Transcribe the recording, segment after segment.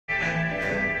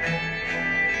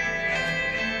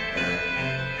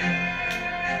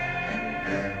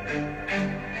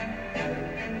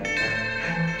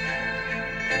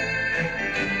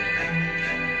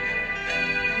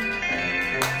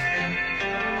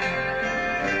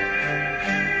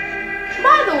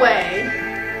by the way,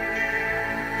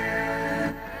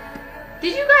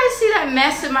 did you guys see that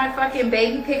mess in my fucking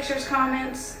baby pictures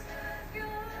comments?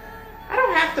 I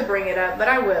don't have to bring it up, but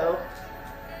I will.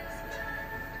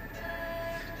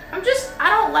 I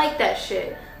don't like that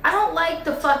shit. I don't like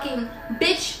the fucking,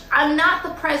 bitch, I'm not the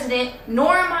president,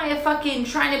 nor am I a fucking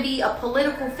trying to be a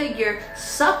political figure.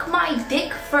 Suck my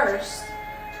dick first.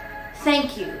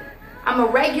 Thank you. I'm a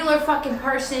regular fucking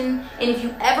person, and if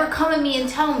you ever come at me and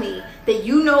tell me that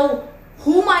you know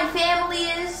who my family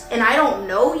is, and I don't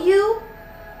know you,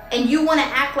 and you want to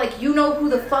act like you know who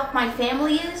the fuck my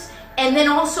family is, and then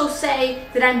also say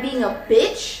that I'm being a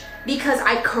bitch because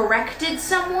I corrected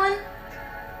someone.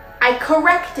 I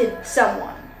corrected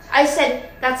someone. I said,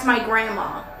 that's my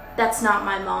grandma. That's not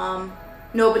my mom.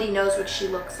 Nobody knows what she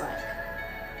looks like.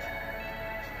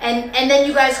 And then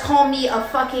you guys call me a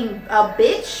fucking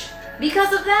bitch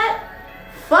because of that?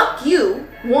 Fuck you.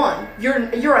 One,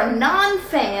 you're a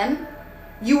non-fan.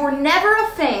 You were never a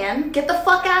fan. Get the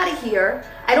fuck out of here.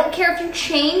 I don't care if you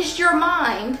changed your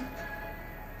mind.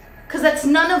 Because that's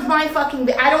none of my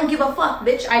fucking... I don't give a fuck,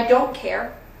 bitch. I don't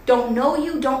care. Don't know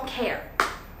you, don't care.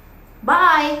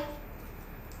 Bye.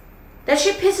 That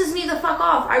shit pisses me the fuck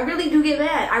off. I really do get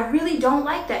mad. I really don't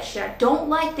like that shit. I don't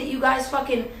like that you guys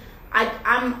fucking...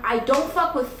 I don't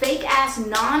fuck with fake ass,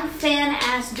 non-fan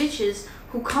ass bitches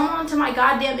who come onto my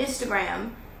goddamn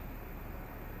Instagram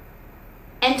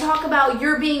and talk about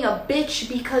you're being a bitch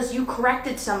because you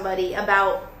corrected somebody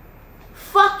about...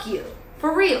 Fuck you.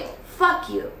 For real. Fuck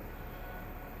you.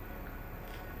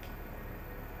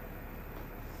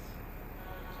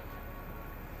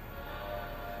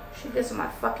 She gets on my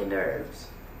fucking nerves.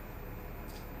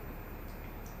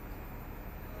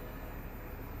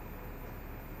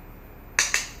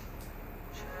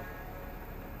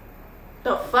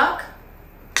 The fuck?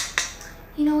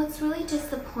 You know, it's really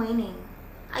disappointing.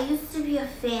 I used to be a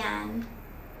fan.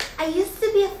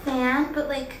 But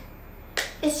like,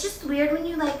 it's just weird when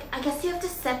you like, I guess you have to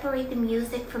separate the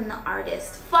music from the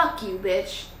artist. Fuck you,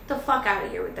 bitch. The fuck out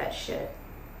of here with that shit.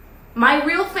 My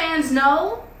real fans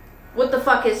know what the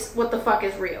fuck is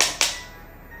real.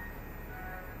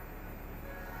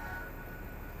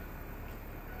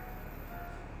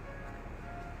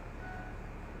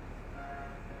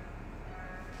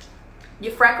 You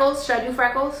freckles? Should I do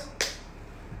freckles?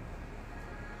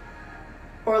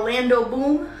 Orlando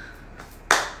Boom?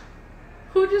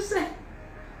 Who just said?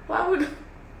 Why would...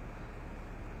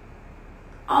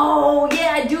 Oh,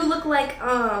 yeah, I do look like,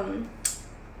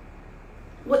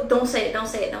 what? Don't say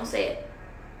it.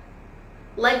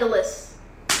 Legolas.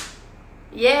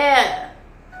 Yeah.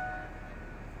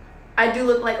 I do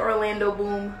look like Orlando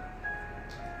Boom.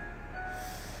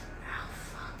 Oh,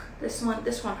 fuck. This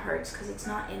one hurts because it's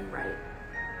not in right.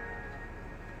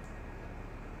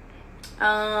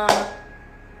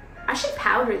 I should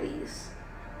powder these.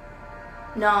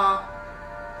 No.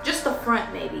 Just the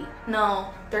front, maybe.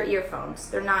 No, they're earphones.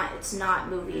 They're not, it's not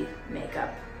movie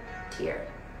makeup tier.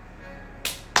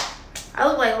 I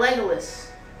look like Legolas.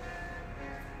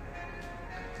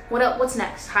 What up? What's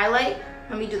next? Highlight?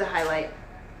 Let me do the highlight.